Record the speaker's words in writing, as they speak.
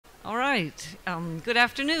right. Good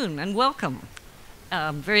afternoon and welcome.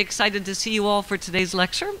 Very excited to see you all for today's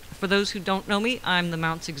lecture. For those who don't know me, I'm the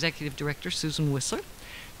Mount's Executive Director, Susan Whistler,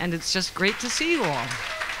 and it's just great to see you all.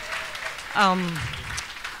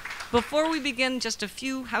 Before we begin, just a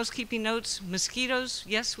few housekeeping notes. Mosquitoes,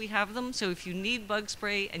 yes, we have them, so if you need bug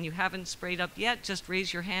spray and you haven't sprayed up yet, just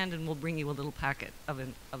raise your hand and we'll bring you a little packet of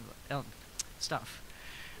stuff.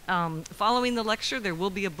 Following the lecture, there will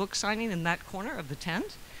be a book signing in that corner of the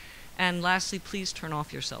tent. And lastly, please turn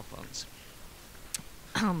off your cell phones.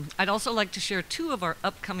 I'd also like to share two of our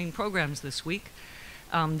upcoming programs this week.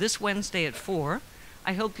 This Wednesday at 4,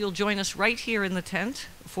 I hope you'll join us right here in the tent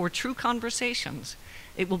for True Conversations.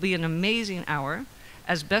 It will be an amazing hour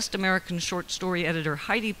as Best American Short Story editor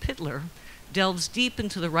Heidi Pittler delves deep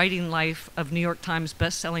into the writing life of New York Times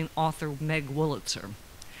bestselling author Meg Wolitzer.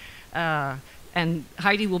 And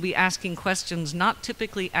Heidi will be asking questions not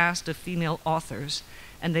typically asked of female authors,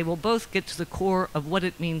 and they will both get to the core of what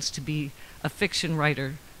it means to be a fiction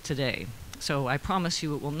writer today. So I promise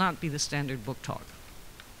you it will not be the standard book talk.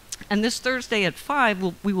 And this Thursday at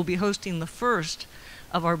 5, we will be hosting the first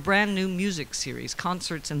of our brand new music series,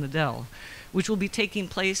 Concerts in the Dell, which will be taking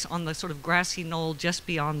place on the sort of grassy knoll just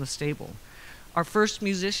beyond the stable. Our first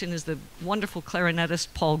musician is the wonderful clarinetist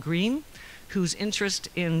Paul Green, whose interest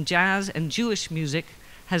in jazz and Jewish music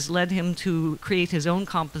has led him to create his own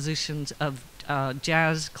compositions of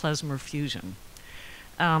jazz klezmer fusion.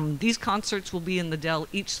 These concerts will be in the Dell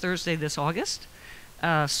each Thursday this August.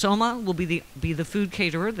 Soma will be the food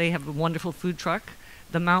caterer. They have a wonderful food truck.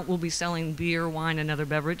 The Mount will be selling beer, wine, and other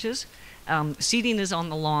beverages. Seating is on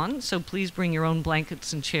the lawn, so please bring your own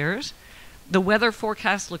blankets and chairs. The weather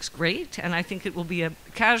forecast looks great, and I think it will be a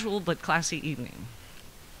casual but classy evening.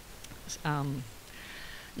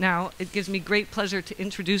 Now, it gives me great pleasure to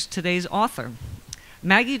introduce today's author.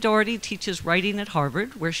 Maggie Doherty teaches writing at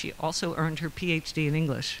Harvard, where she also earned her PhD in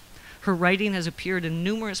English. Her writing has appeared in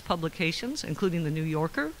numerous publications, including The New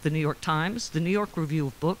Yorker, The New York Times, The New York Review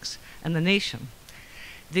of Books, and The Nation.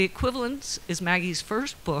 The Equivalence is Maggie's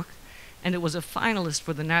first book, and it was a finalist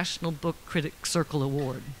for the National Book Critics Circle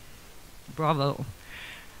Award. Bravo.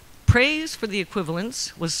 Praise for The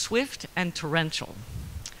Equivalence was swift and torrential.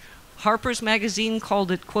 Harper's Magazine called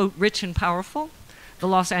it, quote, rich and powerful. The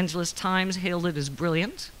Los Angeles Times hailed it as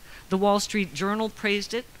brilliant. The Wall Street Journal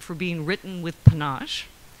praised it for being written with panache.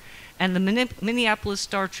 And the Minneapolis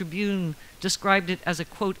Star-Tribune described it as a,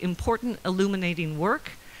 quote, important illuminating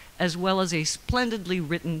work, as well as a splendidly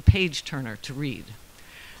written page-turner to read.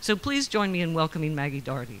 So please join me in welcoming Maggie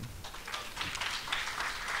Doherty.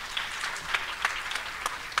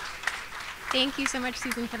 Thank you so much,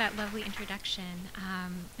 Susan, for that lovely introduction.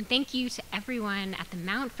 And thank you to everyone at the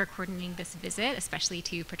Mount for coordinating this visit, especially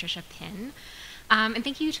to Patricia Pinn. And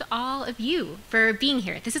thank you to all of you for being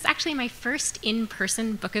here. This is actually my first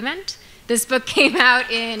in-person book event. This book came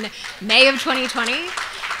out in May of 2020.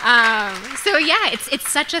 So yeah,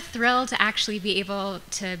 it's such a thrill to actually be able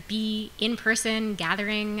to be in person,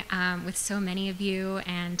 gathering with so many of you,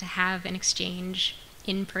 and to have an exchange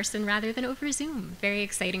in person rather than over Zoom. Very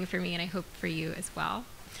exciting for me, and I hope for you as well.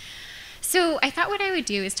 So I thought what I would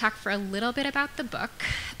do is talk for a little bit about the book,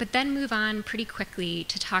 but then move on pretty quickly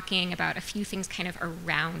to talking about a few things kind of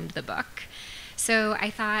around the book. So I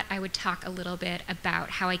thought I would talk a little bit about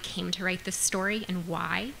how I came to write this story and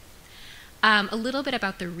why. A little bit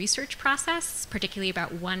about the research process, particularly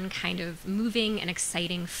about one kind of moving and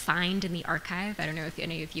exciting find in the archive. I don't know if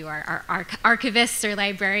any of you are archivists or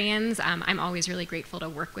librarians. I'm always really grateful to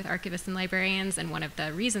work with archivists and librarians, and one of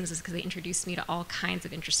the reasons is because they introduced me to all kinds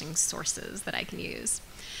of interesting sources that I can use.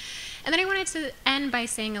 And then I wanted to end by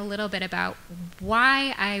saying a little bit about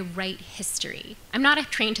why I write history. I'm not a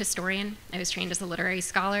trained historian. I was trained as a literary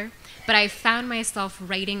scholar, but I found myself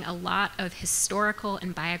writing a lot of historical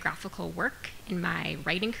and biographical work in my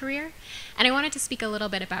writing career. And I wanted to speak a little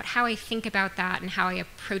bit about how I think about that and how I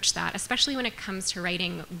approach that, especially when it comes to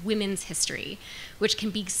writing women's history, which can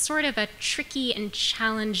be sort of a tricky and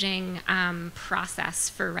challenging process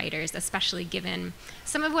for writers, especially given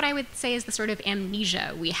some of what I would say is the sort of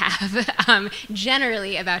amnesia we have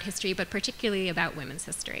generally about history, but particularly about women's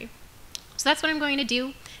history. So that's what I'm going to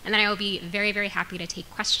do, and then I will be very, very happy to take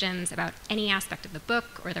questions about any aspect of the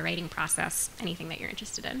book or the writing process, anything that you're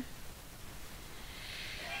interested in.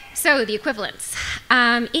 So, The Equivalence.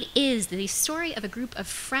 It is the story of a group of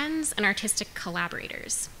friends and artistic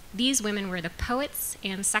collaborators. These women were the poets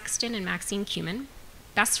Anne Sexton and Maxine Kumin,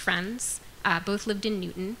 best friends, both lived in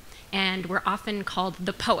Newton, and were often called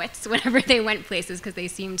the poets whenever they went places because they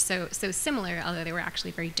seemed so similar, although they were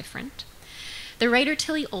actually very different. The writer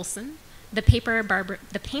Tillie Olsen the painter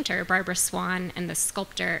Barbara Swan, and the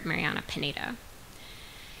sculptor Marianna Pineda.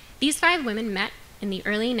 These 5 women met in the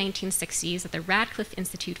early 1960s at the Radcliffe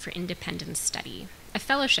Institute for Independent Study, a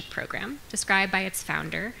fellowship program described by its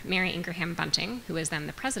founder, Mary Ingraham Bunting, who was then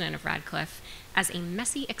the president of Radcliffe, as a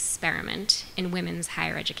messy experiment in women's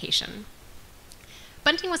higher education.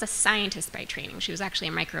 Bunting was a scientist by training. She was actually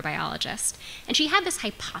a microbiologist, and she had this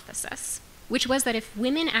hypothesis, which was that if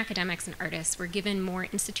women academics and artists were given more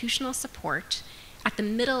institutional support at the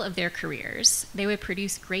middle of their careers, they would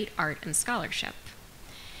produce great art and scholarship.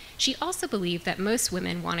 She also believed that most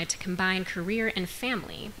women wanted to combine career and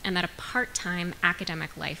family, and that a part-time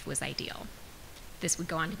academic life was ideal. This would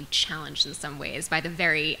go on to be challenged in some ways by the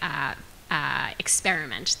very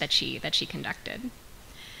experiment that she conducted.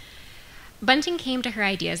 Bunting came to her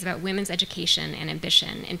ideas about women's education and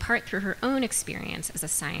ambition in part through her own experience as a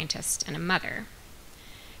scientist and a mother.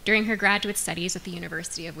 During her graduate studies at the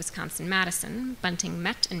University of Wisconsin-Madison, Bunting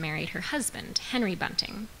met and married her husband, Henry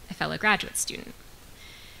Bunting, a fellow graduate student.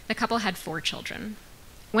 The couple had 4 children.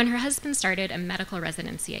 When her husband started a medical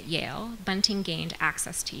residency at Yale, Bunting gained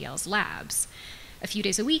access to Yale's labs. A few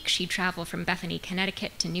days a week, she'd travel from Bethany,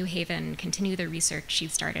 Connecticut to New Haven and continue the research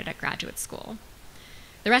she'd started at graduate school.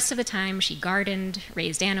 The rest of the time, she gardened,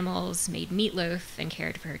 raised animals, made meatloaf, and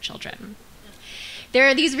cared for her children. There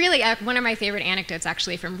are these really, one of my favorite anecdotes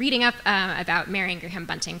actually from reading up about Mary Ingraham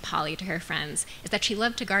Bunting, Polly to her friends, is that she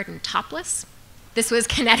loved to garden topless. This was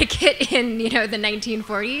Connecticut in, the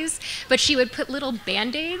 1940s, but she would put little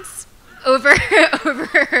Band-Aids over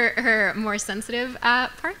her more sensitive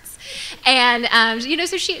parts, and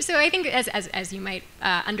so I think as you might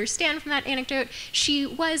understand from that anecdote, she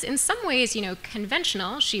was in some ways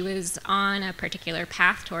conventional. She was on a particular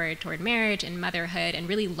path toward marriage and motherhood,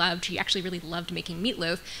 and she actually really loved making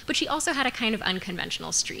meatloaf, but she also had a kind of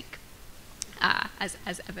unconventional streak.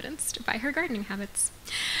 As evidenced by her gardening habits.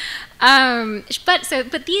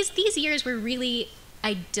 But these years were really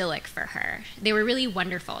idyllic for her. They were really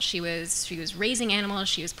wonderful. She was raising animals,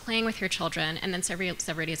 she was playing with her children, and then several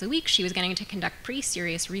days a week she was getting to conduct pretty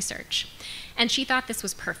serious research. And she thought this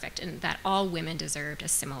was perfect and that all women deserved a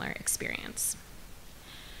similar experience.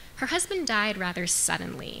 Her husband died rather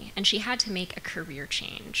suddenly, and she had to make a career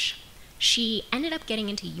change. She ended up getting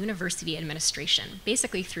into university administration,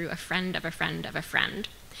 basically through a friend of a friend of a friend.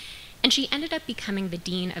 And she ended up becoming the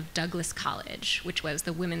dean of Douglas College, which was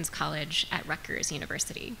the women's college at Rutgers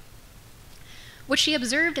University. What she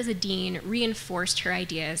observed as a dean reinforced her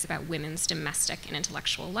ideas about women's domestic and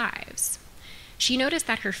intellectual lives. She noticed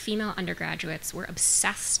that her female undergraduates were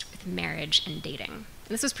obsessed with marriage and dating. And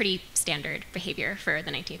this was pretty standard behavior for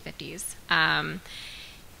the 1950s.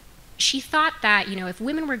 She thought that, if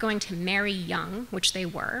women were going to marry young, which they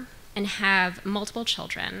were, and have multiple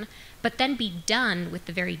children, but then be done with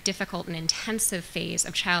the very difficult and intensive phase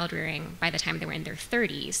of child-rearing by the time they were in their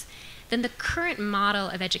 30s, then the current model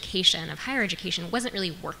of education, of higher education, wasn't really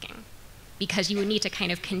working, because you would need to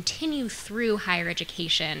kind of continue through higher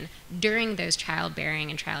education during those childbearing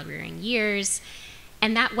and child-rearing years,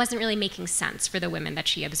 and that wasn't really making sense for the women that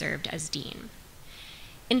she observed as dean.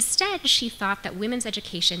 Instead, she thought that women's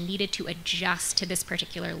education needed to adjust to this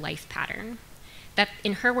particular life pattern, that,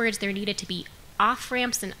 in her words, there needed to be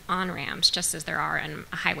off-ramps and on-ramps, just as there are in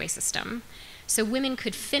a highway system, so women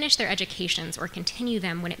could finish their educations or continue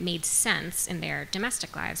them when it made sense in their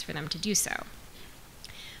domestic lives for them to do so.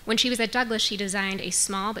 When she was at Douglas, she designed a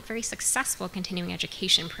small but very successful continuing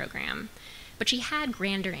education program, but she had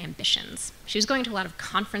grander ambitions. She was going to a lot of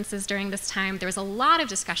conferences during this time. There was a lot of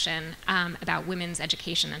discussion about women's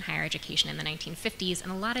education and higher education in the 1950s,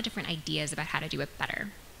 and a lot of different ideas about how to do it better.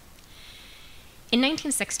 In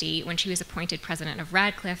 1960, when she was appointed president of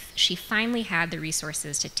Radcliffe, she finally had the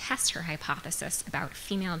resources to test her hypothesis about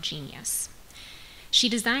female genius. She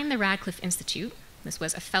designed the Radcliffe Institute. This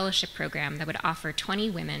was a fellowship program that would offer 20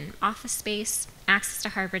 women office space, access to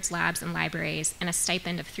Harvard's labs and libraries, and a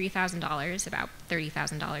stipend of $3,000, about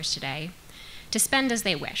 $30,000 today, to spend as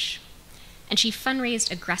they wish. And she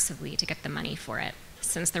fundraised aggressively to get the money for it,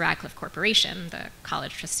 since the Radcliffe Corporation, the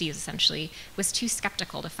college trustees essentially, was too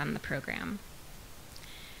skeptical to fund the program.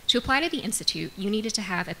 To apply to the Institute, you needed to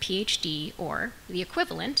have a PhD or the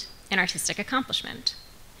equivalent in artistic accomplishment.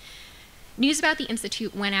 News about the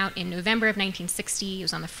Institute went out in November of 1960. It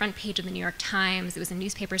was on the front page of the New York Times. It was in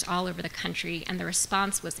newspapers all over the country, and the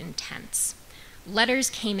response was intense. Letters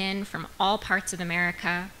came in from all parts of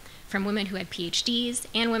America, from women who had PhDs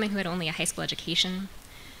and women who had only a high school education.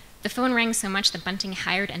 The phone rang so much that Bunting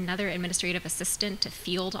hired another administrative assistant to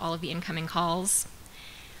field all of the incoming calls.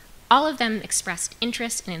 All of them expressed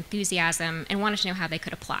interest and enthusiasm and wanted to know how they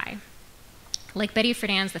could apply. Like Betty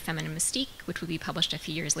Friedan's The Feminine Mystique, which would be published a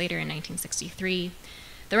few years later in 1963,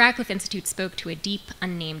 the Radcliffe Institute spoke to a deep,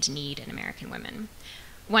 unnamed need in American women.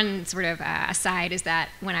 One sort of aside is that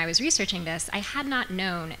when I was researching this, I had not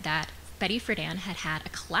known that Betty Friedan had had a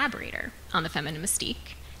collaborator on The Feminine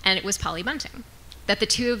Mystique, and it was Polly Bunting. That the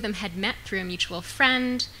two of them had met through a mutual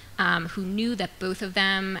friend who knew that both of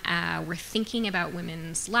them were thinking about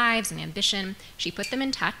women's lives and ambition. She put them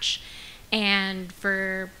in touch, and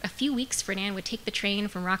for a few weeks, Friedan would take the train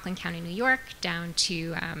from Rockland County, New York, down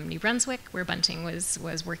to New Brunswick, where Bunting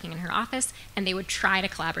was working in her office, and they would try to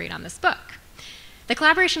collaborate on this book. The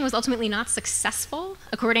collaboration was ultimately not successful.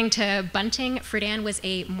 According to Bunting, Friedan was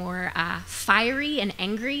a more fiery and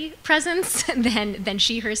angry presence than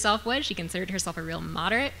she herself was. She considered herself a real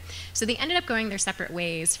moderate. So they ended up going their separate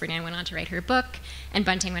ways. Friedan went on to write her book, and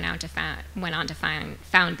Bunting went on to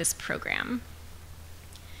found this program.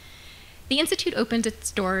 The Institute opened its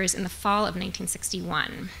doors in the fall of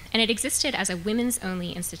 1961, and it existed as a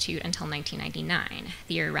women's-only institute until 1999,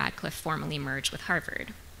 the year Radcliffe formally merged with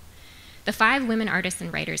Harvard. The 5 women artists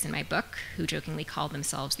and writers in my book, who jokingly called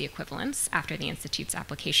themselves the Equivalents after the Institute's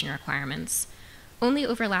application requirements, only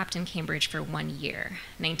overlapped in Cambridge for 1 year,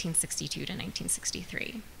 1962 to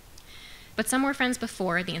 1963. But some were friends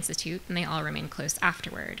before the Institute, and they all remained close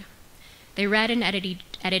afterward. They read and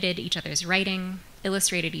edited each other's writing,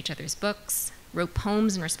 illustrated each other's books, wrote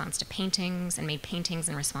poems in response to paintings, and made paintings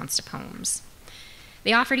in response to poems.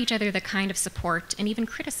 They offered each other the kind of support and even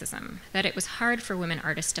criticism that it was hard for women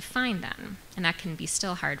artists to find then, and that can be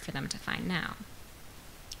still hard for them to find now.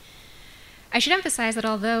 I should emphasize that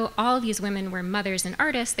although all of these women were mothers and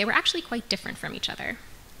artists, they were actually quite different from each other.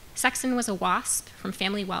 Sexton was a wasp from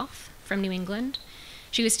family wealth, from New England.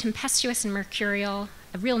 She was tempestuous and mercurial,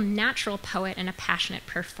 a real natural poet and a passionate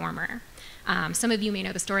performer. Some of you may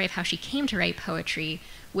know the story of how she came to write poetry,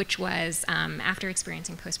 which was after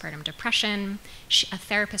experiencing postpartum depression. A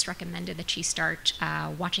therapist recommended that she start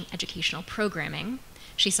watching educational programming.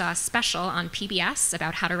 She saw a special on PBS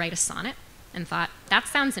about how to write a sonnet and thought, that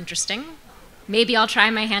sounds interesting. Maybe I'll try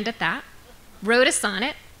my hand at that. Wrote a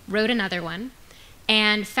sonnet, wrote another one,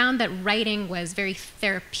 and found that writing was very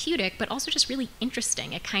therapeutic, but also just really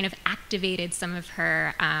interesting. It kind of activated some of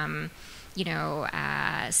her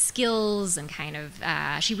skills and kind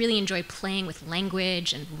of, she really enjoyed playing with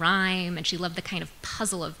language and rhyme, and she loved the kind of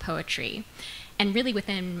puzzle of poetry. And really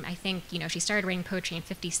within, I think, she started writing poetry in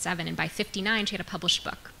 57, and by 59 she had a published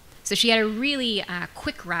book. So she had a really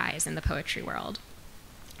quick rise in the poetry world.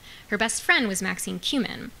 Her best friend was Maxine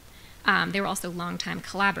Kumin. They were also longtime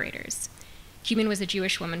collaborators. Kumin was a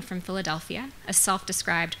Jewish woman from Philadelphia, a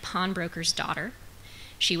self-described pawnbroker's daughter.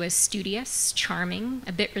 She was studious, charming,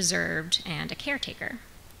 a bit reserved, and a caretaker.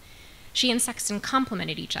 She and Sexton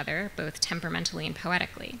complemented each other, both temperamentally and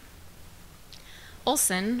poetically.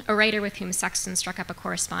 Olsen, a writer with whom Sexton struck up a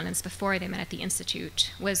correspondence before they met at the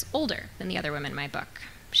Institute, was older than the other women in my book.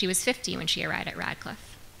 She was 50 when she arrived at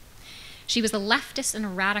Radcliffe. She was a leftist and a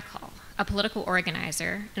radical, a political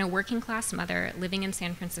organizer, and a working-class mother living in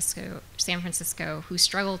San Francisco who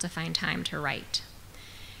struggled to find time to write.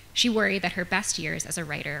 She worried that her best years as a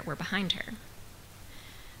writer were behind her.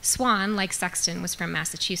 Swan, like Sexton, was from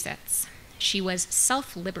Massachusetts. She was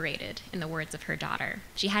self-liberated, in the words of her daughter.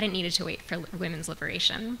 She hadn't needed to wait for women's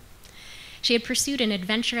liberation. She had pursued an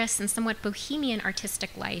adventurous and somewhat bohemian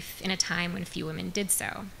artistic life in a time when few women did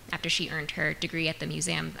so. After she earned her degree at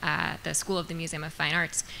the School of the Museum of Fine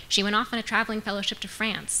Arts, she went off on a traveling fellowship to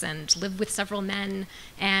France and lived with several men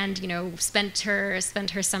and, spent her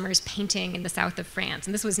summers painting in the south of France.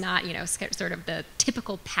 And this was not, sort of the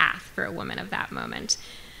typical path for a woman of that moment.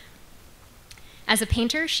 As a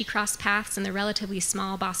painter, she crossed paths in the relatively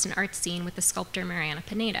small Boston art scene with the sculptor Marianna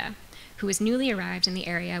Pineda, who was newly arrived in the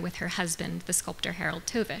area with her husband, the sculptor Harold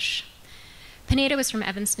Tovish. Pineda was from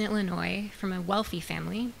Evanston, Illinois, from a wealthy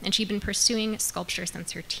family, and she'd been pursuing sculpture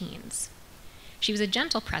since her teens. She was a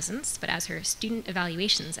gentle presence, but as her student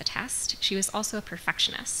evaluations attest, she was also a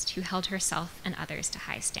perfectionist who held herself and others to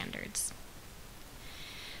high standards.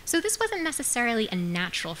 So this wasn't necessarily a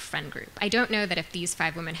natural friend group. I don't know that if these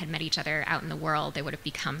 5 women had met each other out in the world, they would have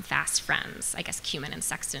become fast friends, I guess Kumin and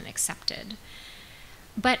Sexton accepted.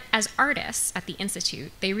 But as artists at the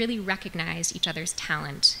Institute, they really recognized each other's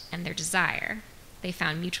talent and their desire. They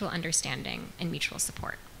found mutual understanding and mutual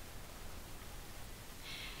support.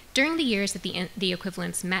 During the years that the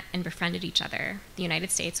equivalents met and befriended each other, the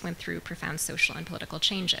United States went through profound social and political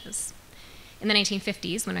changes. In the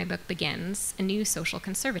 1950s, when my book begins, a new social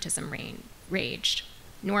conservatism raged.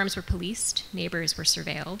 Norms were policed, neighbors were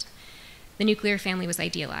surveilled. The nuclear family was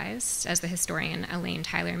idealized. As the historian Elaine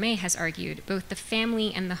Tyler May has argued, both the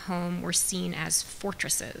family and the home were seen as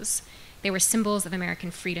fortresses. They were symbols of American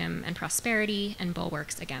freedom and prosperity and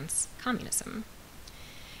bulwarks against communism.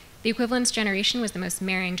 The equivalence generation was the most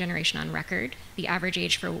marrying generation on record. The average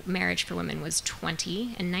age for marriage for women was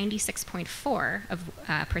 20, and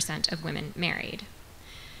 96.4% of women married.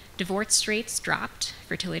 Divorce rates dropped,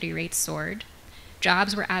 fertility rates soared.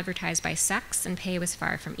 Jobs were advertised by sex, and pay was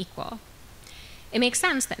far from equal. It makes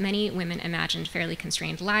sense that many women imagined fairly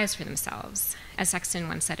constrained lives for themselves. As Sexton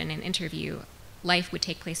once said in an interview, life would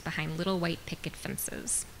take place behind little white picket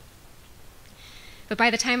fences. But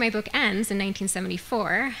by the time my book ends in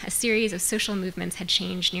 1974, a series of social movements had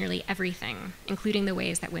changed nearly everything, including the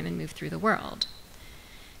ways that women moved through the world.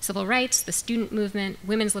 Civil rights, the student movement,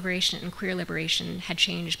 women's liberation, and queer liberation had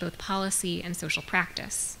changed both policy and social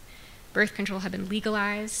practice. Birth control had been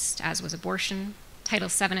legalized, as was abortion. Title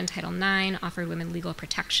VII and Title IX offered women legal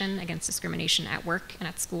protection against discrimination at work and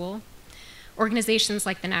at school. Organizations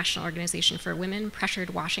like the National Organization for Women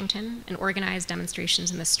pressured Washington and organized demonstrations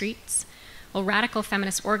in the streets, while radical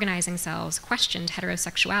feminist organizing cells questioned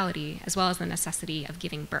heterosexuality as well as the necessity of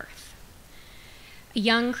giving birth. A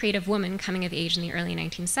young, creative woman coming of age in the early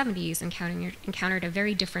 1970s encountered a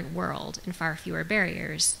very different world and far fewer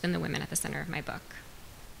barriers than the women at the center of my book.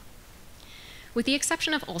 With the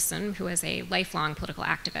exception of Olsen, who was a lifelong political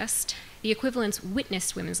activist, the equivalents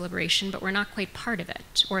witnessed women's liberation but were not quite part of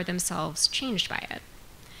it or themselves changed by it.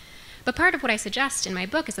 But part of what I suggest in my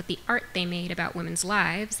book is that the art they made about women's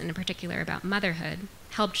lives, and in particular about motherhood,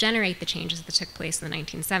 helped generate the changes that took place in the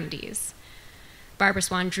 1970s. Barbara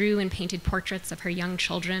Swan drew and painted portraits of her young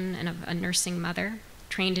children and of a nursing mother.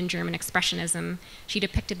 Trained in German Expressionism, she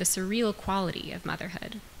depicted the surreal quality of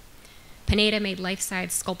motherhood. Pineda made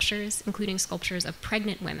life-size sculptures, including sculptures of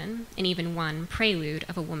pregnant women, and even one, Prelude,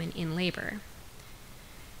 of a woman in labor.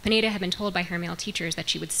 Pineda had been told by her male teachers that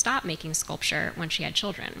she would stop making sculpture when she had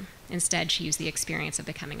children. Instead, she used the experience of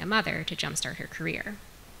becoming a mother to jumpstart her career.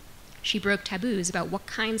 She broke taboos about what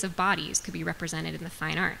kinds of bodies could be represented in the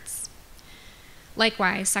fine arts.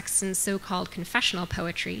 Likewise, Sexton's so-called confessional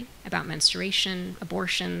poetry about menstruation,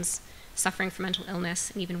 abortions, suffering from mental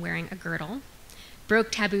illness, and even wearing a girdle,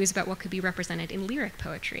 broke taboos about what could be represented in lyric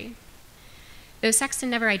poetry. Though Sexton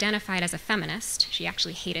never identified as a feminist, she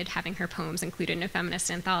actually hated having her poems included in feminist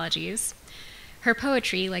anthologies, her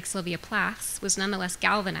poetry, like Sylvia Plath's, was nonetheless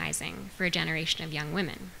galvanizing for a generation of young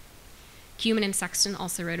women. Kumin and Sexton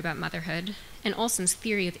also wrote about motherhood, and Olsen's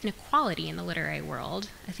theory of inequality in the literary world,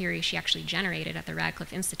 a theory she actually generated at the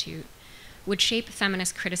Radcliffe Institute, would shape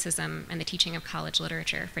feminist criticism and the teaching of college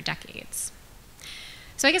literature for decades.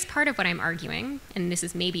 So I guess part of what I'm arguing, and this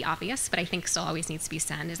is maybe obvious, but I think still always needs to be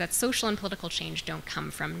said, is that social and political change don't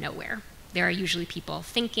come from nowhere. There are usually people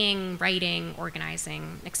thinking, writing,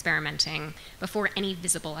 organizing, experimenting before any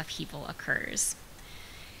visible upheaval occurs.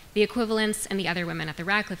 The equivalents and the other women at the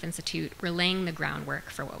Radcliffe Institute were laying the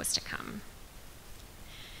groundwork for what was to come.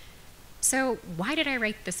 So why did I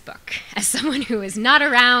write this book? As someone who is not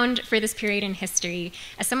around for this period in history,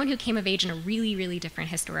 as someone who came of age in a really, really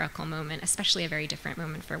different historical moment, especially a very different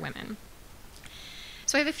moment for women.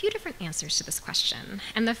 So I have a few different answers to this question,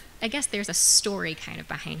 and I guess there's a story kind of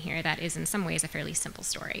behind here that is in some ways a fairly simple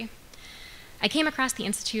story. I came across the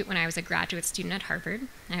Institute when I was a graduate student at Harvard,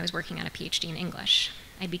 and I was working on a PhD in English.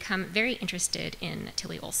 I'd become very interested in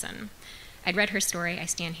Tillie Olsen. I'd read her story, I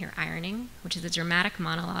Stand Here Ironing, which is a dramatic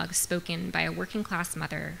monologue spoken by a working-class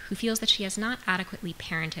mother who feels that she has not adequately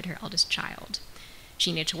parented her eldest child.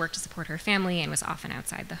 She needed to work to support her family and was often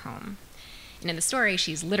outside the home. And in the story,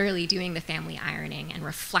 she's literally doing the family ironing and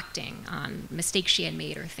reflecting on mistakes she had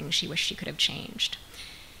made or things she wished she could have changed.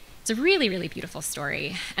 It's a really, really beautiful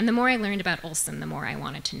story, and the more I learned about Olsen, the more I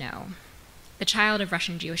wanted to know. The child of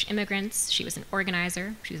Russian Jewish immigrants, she was an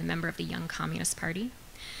organizer, she was a member of the Young Communist Party.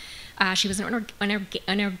 She was an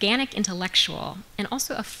organic intellectual and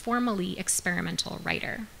also a formally experimental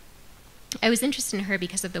writer. I was interested in her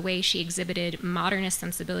because of the way she exhibited modernist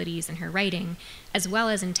sensibilities in her writing, as well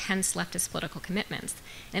as intense leftist political commitments.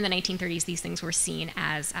 In the 1930s, these things were seen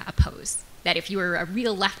as a pose, that if you were a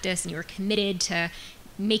real leftist and you were committed to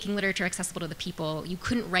making literature accessible to the people, you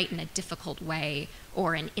couldn't write in a difficult way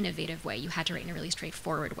or an innovative way. You had to write in a really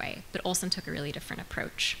straightforward way. But Olsen took a really different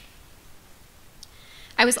approach.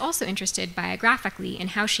 I was also interested biographically in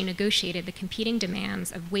how she negotiated the competing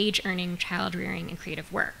demands of wage-earning, child-rearing, and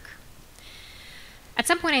creative work. At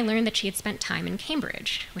some point, I learned that she had spent time in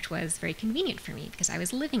Cambridge, which was very convenient for me because I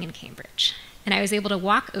was living in Cambridge. And I was able to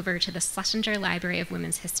walk over to the Schlesinger Library of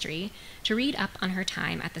Women's History to read up on her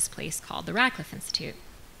time at this place called the Radcliffe Institute.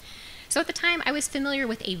 So at the time, I was familiar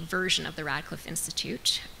with a version of the Radcliffe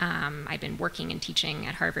Institute. I'd been working and teaching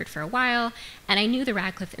at Harvard for a while, and I knew the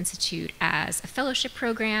Radcliffe Institute as a fellowship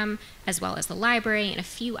program, as well as the library and a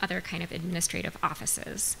few other kind of administrative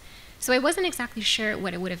offices. So I wasn't exactly sure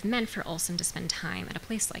what it would have meant for Olsen to spend time at a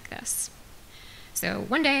place like this. So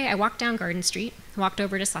one day, I walked down Garden Street, walked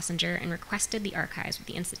over to Schlesinger, and requested the archives of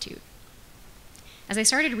the Institute. As I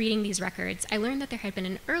started reading these records, I learned that there had been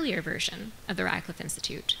an earlier version of the Radcliffe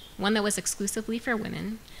Institute, one that was exclusively for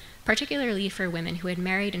women, particularly for women who had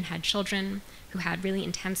married and had children, who had really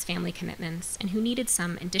intense family commitments, and who needed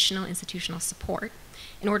some additional institutional support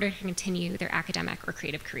in order to continue their academic or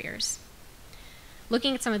creative careers.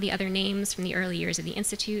 Looking at some of the other names from the early years of the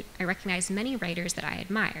Institute, I recognized many writers that I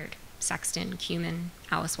admired: Sexton, Kumin,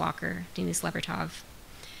 Alice Walker, Denis Levertov.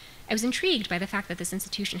 I was intrigued by the fact that this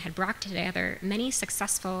institution had brought together many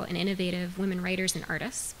successful and innovative women writers and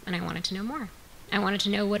artists, and I wanted to know more. I wanted to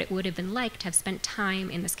know what it would have been like to have spent time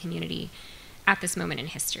in this community at this moment in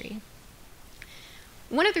history.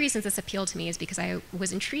 One of the reasons this appealed to me is because I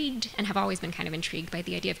was intrigued and have always been kind of intrigued by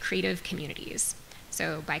the idea of creative communities.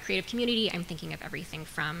 So by creative community, I'm thinking of everything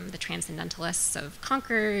from the Transcendentalists of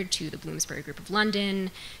Concord to the Bloomsbury Group of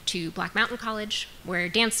London to Black Mountain College, where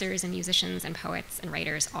dancers and musicians and poets and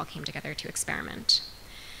writers all came together to experiment.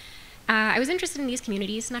 I was interested in these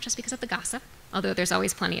communities not just because of the gossip, although there's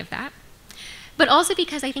always plenty of that, but also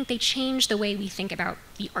because I think they change the way we think about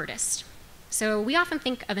the artist. So we often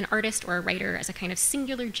think of an artist or a writer as a kind of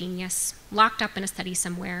singular genius, locked up in a study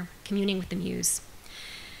somewhere, communing with the muse.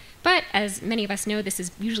 But as many of us know, this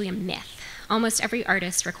is usually a myth. Almost every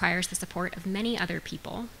artist requires the support of many other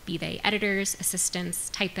people, be they editors,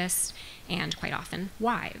 assistants, typists, and quite often,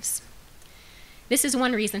 wives. This is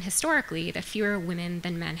one reason historically that fewer women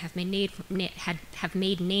than men have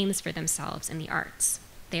made names for themselves in the arts.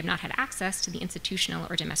 They have not had access to the institutional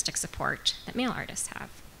or domestic support that male artists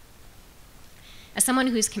have. As someone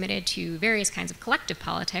who's committed to various kinds of collective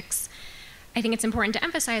politics, I think it's important to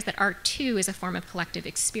emphasize that art, too, is a form of collective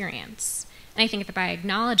experience. And I think that by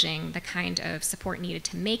acknowledging the kind of support needed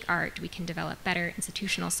to make art, we can develop better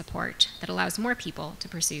institutional support that allows more people to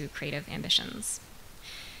pursue creative ambitions.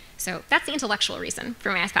 So that's the intellectual reason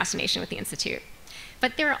for my fascination with the Institute.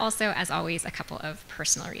 But there are also, as always, a couple of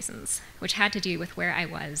personal reasons, which had to do with where I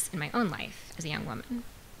was in my own life as a young woman.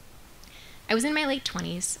 I was in my late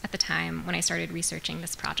 20s at the time when I started researching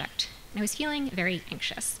this project. And I was feeling very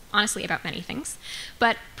anxious, honestly, about many things,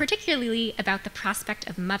 but particularly about the prospect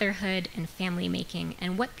of motherhood and family making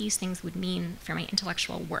and what these things would mean for my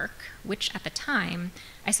intellectual work, which at the time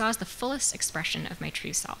I saw as the fullest expression of my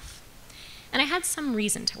true self. And I had some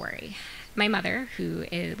reason to worry. My mother, who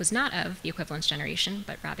was not of the equivalence generation,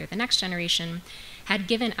 but rather the next generation, had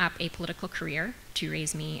given up a political career to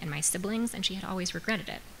raise me and my siblings, and she had always regretted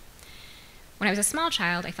it. When I was a small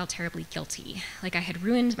child, I felt terribly guilty, like I had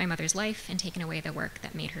ruined my mother's life and taken away the work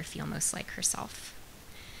that made her feel most like herself.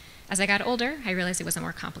 As I got older, I realized it was a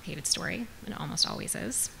more complicated story, and it almost always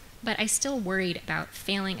is, but I still worried about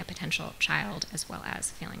failing a potential child as well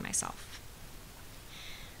as failing myself.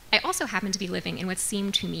 I also happened to be living in what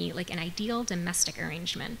seemed to me like an ideal domestic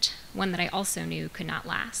arrangement, one that I also knew could not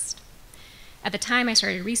last. At the time I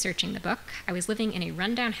started researching the book, I was living in a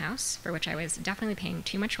rundown house, for which I was definitely paying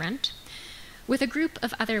too much rent, with a group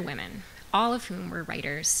of other women, all of whom were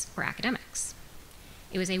writers or academics.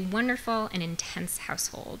 It was a wonderful and intense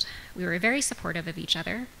household. We were very supportive of each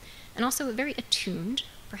other, and also very attuned,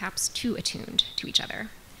 perhaps too attuned to each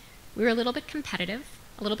other. We were a little bit competitive,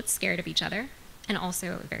 a little bit scared of each other, and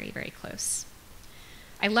also very, very close.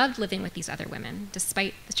 I loved living with these other women,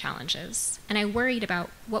 despite the challenges, and I worried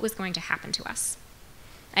about what was going to happen to us.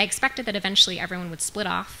 I expected that eventually everyone would split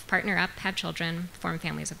off, partner up, have children, form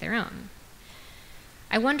families of their own.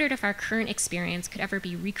 I wondered if our current experience could ever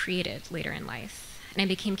be recreated later in life, and I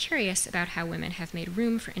became curious about how women have made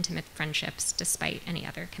room for intimate friendships despite any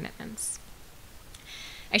other commitments.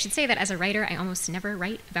 I should say that as a writer, I almost never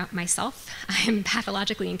write about myself. I am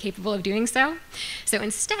pathologically incapable of doing so. So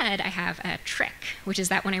instead, I have a trick, which is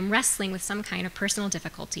that when I'm wrestling with some kind of personal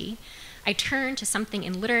difficulty, I turn to something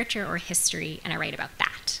in literature or history and I write about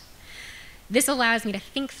that. This allows me to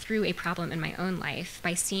think through a problem in my own life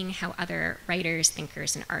by seeing how other writers,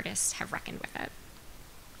 thinkers, and artists have reckoned with it.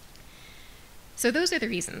 So those are the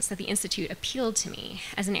reasons that the Institute appealed to me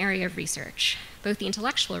as an area of research, both the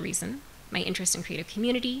intellectual reason, my interest in creative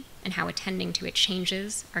community and how attending to it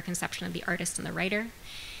changes our conception of the artist and the writer,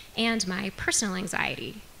 and my personal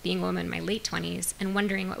anxiety, being a woman in my late 20s and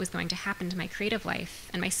wondering what was going to happen to my creative life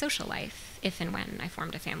and my social life if and when I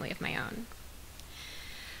formed a family of my own.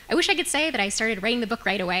 I wish I could say that I started writing the book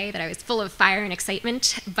right away, that I was full of fire and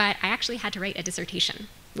excitement, but I actually had to write a dissertation,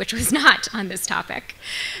 which was not on this topic.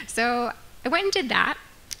 So I went and did that.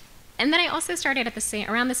 And then I also started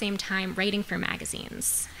around the same time writing for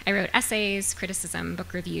magazines. I wrote essays, criticism,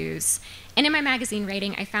 book reviews, and in my magazine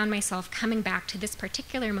writing, I found myself coming back to this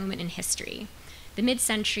particular moment in history, the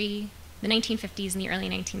mid-century, the 1950s and the early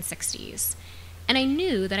 1960s. And I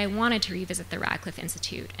knew that I wanted to revisit the Radcliffe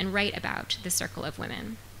Institute and write about the circle of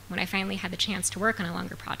women. When I finally had the chance to work on a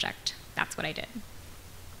longer project, that's what I did.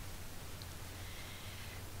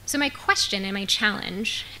 So my question and my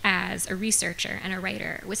challenge as a researcher and a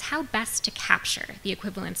writer was how best to capture the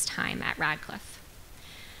equivalence time at Radcliffe.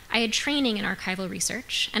 I had training in archival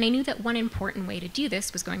research, and I knew that one important way to do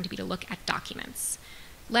this was going to be to look at documents: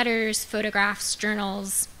 letters, photographs,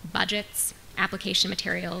 journals, budgets, application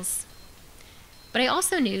materials. But I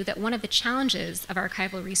also knew that one of the challenges of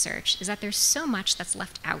archival research is that there's so much that's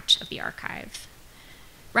left out of the archive.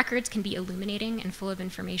 Records can be illuminating and full of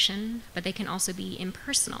information, but they can also be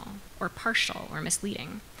impersonal or partial or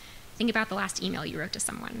misleading. Think about the last email you wrote to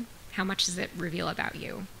someone. How much does it reveal about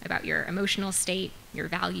you, about your emotional state, your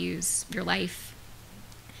values, your life?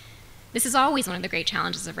 This is always one of the great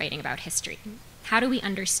challenges of writing about history. How do we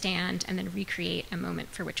understand and then recreate a moment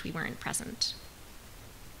for which we weren't present?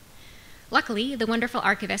 Luckily, the wonderful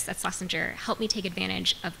archivists at Schlesinger helped me take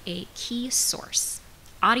advantage of a key source: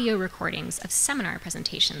 audio recordings of seminar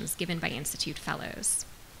presentations given by Institute fellows.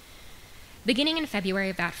 Beginning in February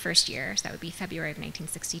of that first year, so that would be February of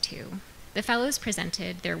 1962, the fellows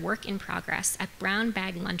presented their work in progress at brown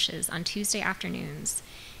bag lunches on Tuesday afternoons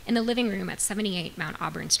in the living room at 78 Mount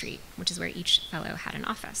Auburn Street, which is where each fellow had an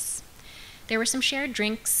office. There were some shared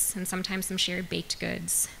drinks and sometimes some shared baked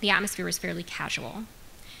goods. The atmosphere was fairly casual.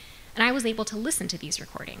 And I was able to listen to these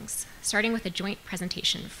recordings, starting with a joint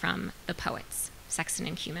presentation from the poets, Sexton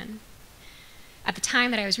and Kumin. At the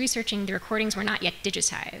time that I was researching, the recordings were not yet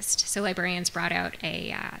digitized, so librarians brought out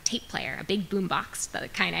a tape player, a big boombox, the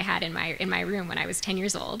kind I had in my room when I was 10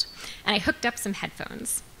 years old, and I hooked up some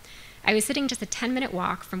headphones. I was sitting just a 10-minute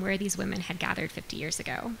walk from where these women had gathered 50 years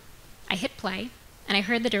ago. I hit play, and I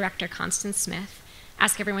heard the director, Constance Smith,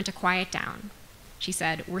 ask everyone to quiet down. She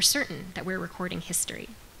said, "We're certain that we're recording history."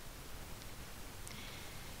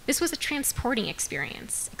 This was a transporting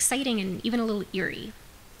experience, exciting and even a little eerie.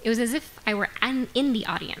 It was as if I were in the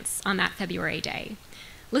audience on that February day,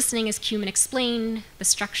 listening as Kumin explained the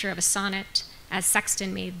structure of a sonnet, as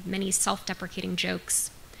Sexton made many self-deprecating jokes.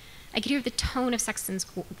 I could hear the tone of Sexton's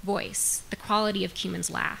voice, the quality of Kumin's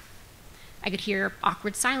laugh. I could hear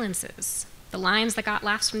awkward silences, the lines that got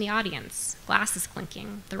laughs from the audience, glasses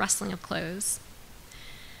clinking, the rustling of clothes.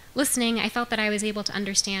 Listening, I felt that I was able to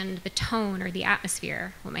understand the tone or the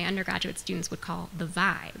atmosphere, what my undergraduate students would call the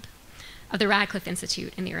vibe, of the Radcliffe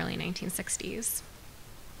Institute in the early 1960s.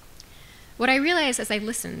 What I realized as I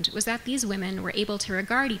listened was that these women were able to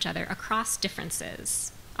regard each other across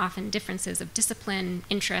differences, often differences of discipline,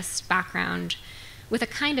 interest, background, with a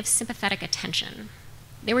kind of sympathetic attention.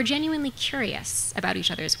 They were genuinely curious about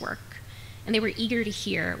each other's work, and they were eager to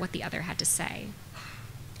hear what the other had to say.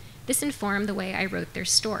 This informed the way I wrote their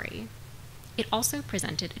story. It also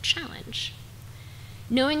presented a challenge.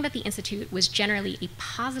 Knowing that the Institute was generally a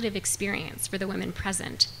positive experience for the women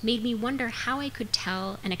present made me wonder how I could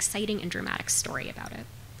tell an exciting and dramatic story about it.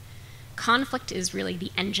 Conflict is really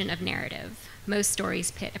the engine of narrative. Most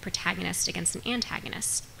stories pit a protagonist against an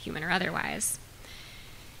antagonist, human or otherwise.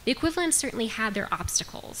 The equivalents certainly had their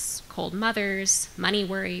obstacles: cold mothers, money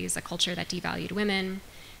worries, a culture that devalued women,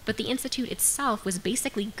 but the Institute itself was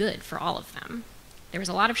basically good for all of them. There was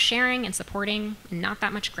a lot of sharing and supporting, and not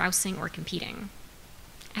that much grousing or competing.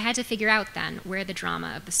 I had to figure out then where the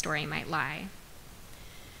drama of the story might lie.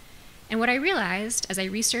 And what I realized as I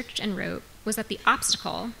researched and wrote was that the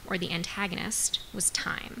obstacle, or the antagonist, was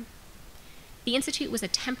time. The Institute was a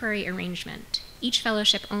temporary arrangement. Each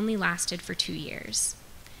fellowship only lasted for 2 years.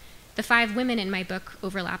 The 5 women in my book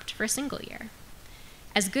overlapped for a single year.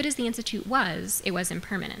 As good as the Institute was, it was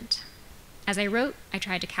impermanent. As I wrote, I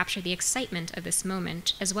tried to capture the excitement of this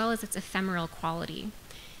moment as well as its ephemeral quality.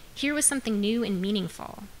 Here was something new and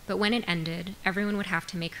meaningful, but when it ended, everyone would have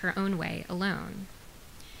to make her own way alone.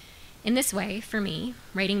 In this way, for me,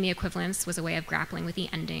 writing the equivalence was a way of grappling with the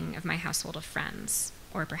ending of my household of friends,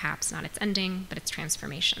 or perhaps not its ending, but its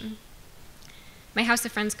transformation. My house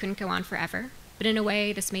of friends couldn't go on forever, but in a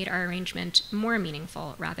way, this made our arrangement more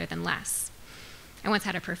meaningful rather than less. I once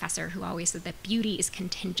had a professor who always said that beauty is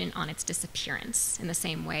contingent on its disappearance, in the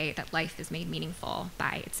same way that life is made meaningful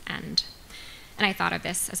by its end. And I thought of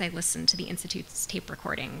this as I listened to the Institute's tape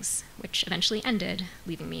recordings, which eventually ended,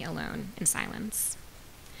 leaving me alone in silence.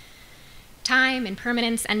 Time,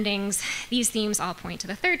 impermanence, endings, these themes all point to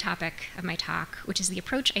the third topic of my talk, which is the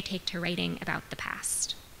approach I take to writing about the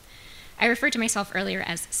past. I referred to myself earlier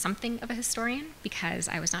as something of a historian because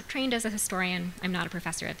I was not trained as a historian. I'm not a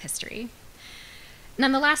professor of history.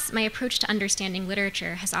 Nonetheless, my approach to understanding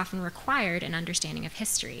literature has often required an understanding of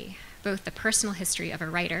history, both the personal history of a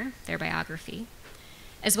writer, their biography,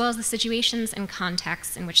 as well as the situations and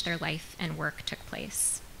contexts in which their life and work took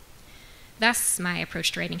place. Thus, my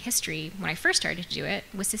approach to writing history, when I first started to do it,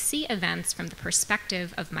 was to see events from the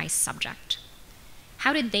perspective of my subject.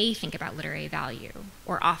 How did they think about literary value,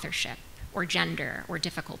 or authorship, or gender, or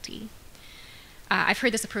difficulty? I've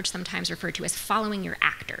heard this approach sometimes referred to as following your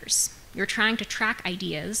actors. You're trying to track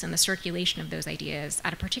ideas and the circulation of those ideas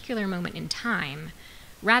at a particular moment in time,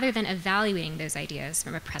 rather than evaluating those ideas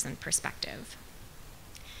from a present perspective.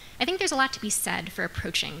 I think there's a lot to be said for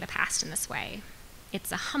approaching the past in this way.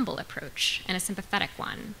 It's a humble approach and a sympathetic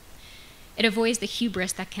one. It avoids the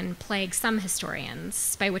hubris that can plague some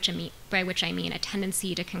historians, by which I mean a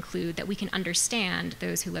tendency to conclude that we can understand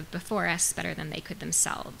those who lived before us better than they could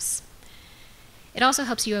themselves. It also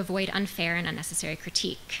helps you avoid unfair and unnecessary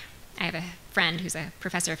critique. I have a friend who's a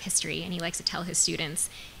professor of history, and he likes to tell his students,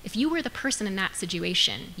 if you were the person in that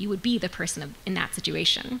situation, you would be the person in that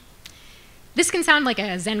situation. This can sound like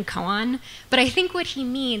a Zen koan, but I think what he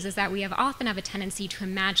means is that we often have a tendency to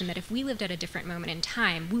imagine that if we lived at a different moment in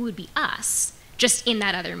time, we would be us, just in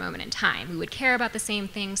that other moment in time. We would care about the same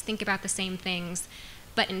things, think about the same things,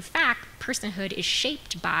 but in fact, personhood is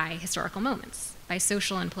shaped by historical moments, by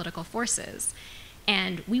social and political forces,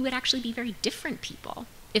 and we would actually be very different people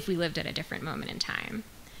if we lived at a different moment in time.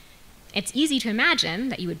 It's easy to imagine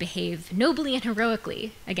that you would behave nobly and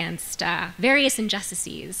heroically against various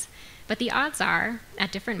injustices, but the odds are,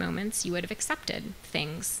 at different moments, you would have accepted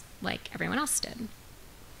things like everyone else did.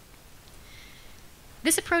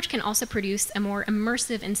 This approach can also produce a more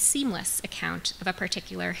immersive and seamless account of a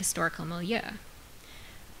particular historical milieu.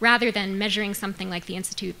 Rather than measuring something like the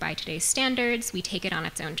Institute by today's standards, we take it on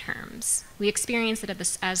its own terms. We experience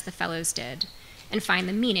it as the fellows did, and find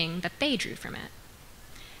the meaning that they drew from it.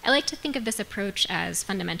 I like to think of this approach as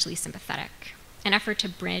fundamentally sympathetic, an effort to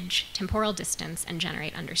bridge temporal distance and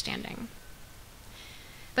generate understanding.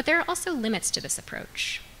 But there are also limits to this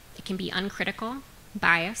approach. It can be uncritical,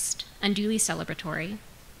 biased, unduly celebratory.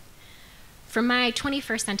 From my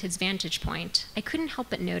 21st century vantage point, I couldn't help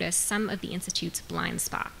but notice some of the Institute's blind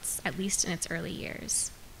spots, at least in its early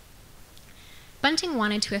years. Bunting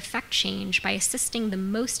wanted to effect change by assisting the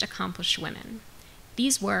most accomplished women.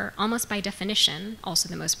 These were, almost by definition, also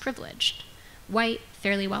the most privileged, white,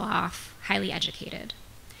 fairly well off, highly educated.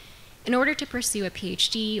 In order to pursue a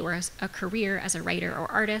PhD or a career as a writer or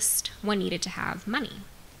artist, one needed to have money,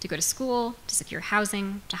 to go to school, to secure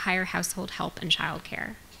housing, to hire household help and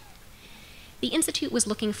childcare. The Institute was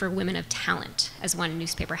looking for women of talent, as one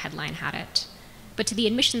newspaper headline had it, but to the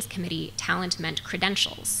admissions committee, talent meant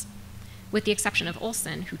credentials. With the exception of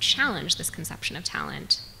Olsen, who challenged this conception of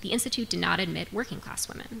talent, the Institute did not admit working-class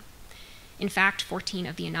women. In fact, 14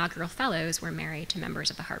 of the inaugural fellows were married to members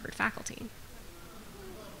of the Harvard faculty.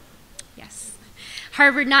 Yes.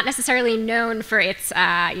 Harvard, not necessarily known for its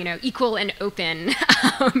equal and open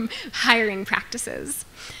hiring practices.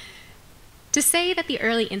 To say that the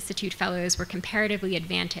early Institute fellows were comparatively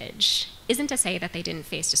advantaged isn't to say that they didn't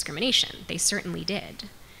face discrimination. They certainly did.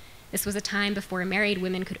 This was a time before married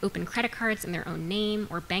women could open credit cards in their own name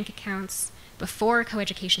or bank accounts, before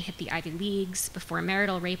coeducation hit the Ivy Leagues, before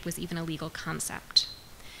marital rape was even a legal concept.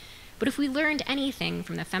 But if we learned anything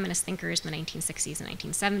from the feminist thinkers in the 1960s and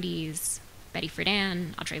 1970s, Betty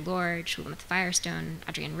Friedan, Audre Lorde, Shulamith Firestone,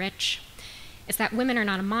 Adrienne Rich, it's that women are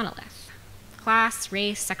not a monolith. Class,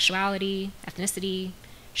 race, sexuality, ethnicity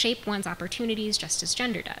shape one's opportunities just as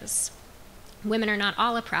gender does. Women are not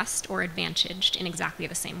all oppressed or advantaged in exactly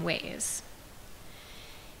the same ways.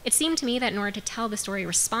 It seemed to me that in order to tell the story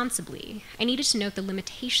responsibly, I needed to note the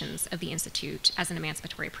limitations of the Institute as an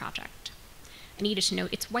emancipatory project. I needed to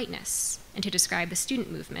note its whiteness and to describe the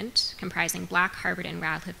student movement, comprising Black Harvard and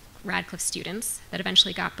Radcliffe students, that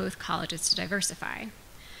eventually got both colleges to diversify.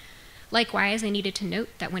 Likewise, I needed to note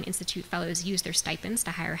that when Institute fellows used their stipends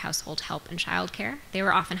to hire household help and childcare, they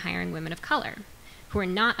were often hiring women of color, who were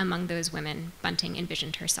not among those women Bunting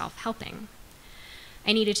envisioned herself helping.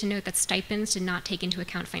 I needed to note that stipends did not take into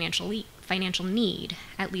account financial need,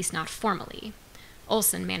 at least not formally.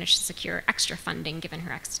 Olsen managed to secure extra funding given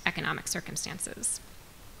her economic circumstances.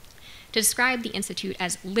 To describe the Institute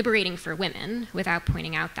as liberating for women without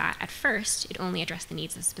pointing out that, at first, it only addressed the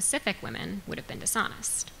needs of specific women would have been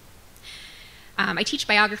dishonest. I teach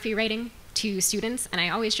biography writing to students, and I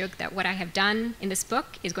always joke that what I have done in this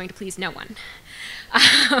book is going to please no one.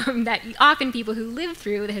 That often people who live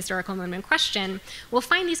through the historical moment in question will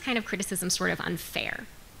find these kind of criticisms sort of unfair.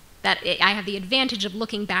 That I have the advantage of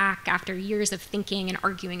looking back after years of thinking and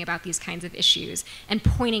arguing about these kinds of issues and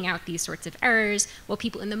pointing out these sorts of errors, while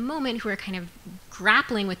people in the moment who are kind of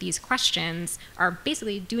grappling with these questions are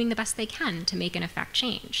basically doing the best they can to make and affect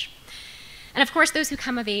change. And of course, those who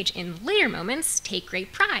come of age in later moments take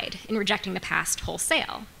great pride in rejecting the past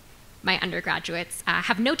wholesale. My undergraduates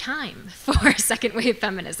have no time for second wave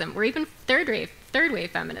feminism or even third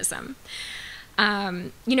wave feminism.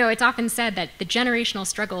 It's often said that the generational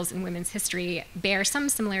struggles in women's history bear some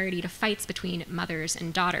similarity to fights between mothers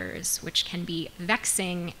and daughters, which can be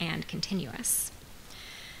vexing and continuous.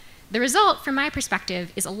 The result, from my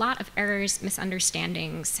perspective, is a lot of errors,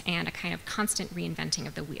 misunderstandings, and a kind of constant reinventing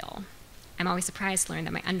of the wheel. I'm always surprised to learn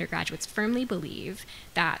that my undergraduates firmly believe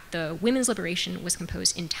that the women's liberation was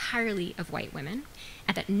composed entirely of white women,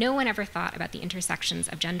 and that no one ever thought about the intersections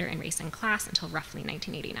of gender and race and class until roughly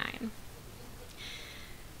 1989.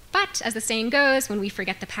 But, as the saying goes, when we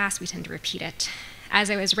forget the past, we tend to repeat it. As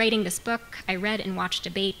I was writing this book, I read and watched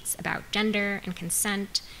debates about gender and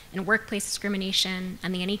consent and workplace discrimination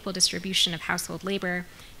and the unequal distribution of household labor,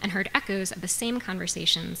 and heard echoes of the same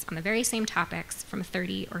conversations on the very same topics from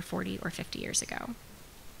 30 or 40 or 50 years ago.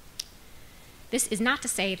 This is not to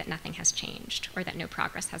say that nothing has changed or that no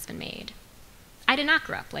progress has been made. I did not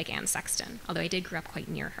grow up like Anne Sexton, although I did grow up quite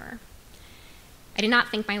near her. I did not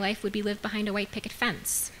think my life would be lived behind a white picket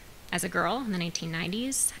fence. As a girl in the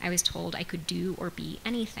 1990s, I was told I could do or be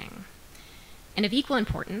anything. And of equal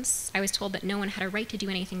importance, I was told that no one had a right to do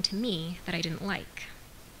anything to me that I didn't like.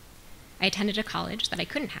 I attended a college that I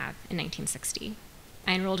couldn't have in 1960.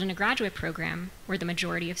 I enrolled in a graduate program where the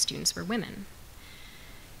majority of students were women.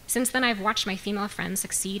 Since then, I've watched my female friends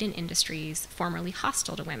succeed in industries formerly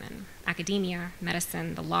hostile to women: academia,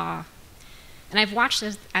 medicine, the law. And I've watched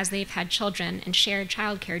as they've had children and shared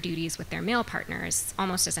childcare duties with their male partners,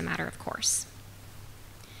 almost as a matter of course.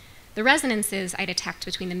 The resonances I detect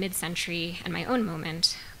between the mid-century and my own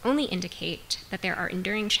moment only indicate that there are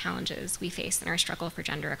enduring challenges we face in our struggle for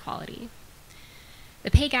gender equality.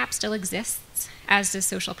 The pay gap still exists, as does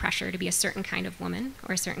social pressure to be a certain kind of woman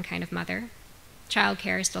or a certain kind of mother.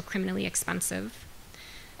 Childcare is still criminally expensive.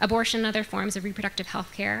 Abortion and other forms of reproductive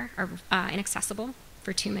health care are inaccessible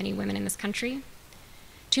for too many women in this country.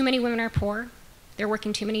 Too many women are poor. They're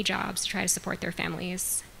working too many jobs to try to support their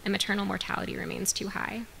families, and maternal mortality remains too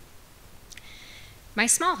high. My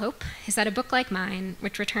small hope is that a book like mine,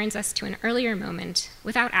 which returns us to an earlier moment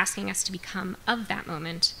without asking us to become of that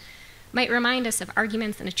moment, might remind us of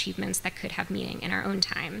arguments and achievements that could have meaning in our own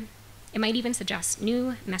time. It might even suggest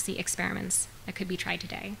new, messy experiments that could be tried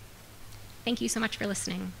today. Thank you so much for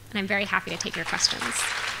listening, and I'm very happy to take your questions.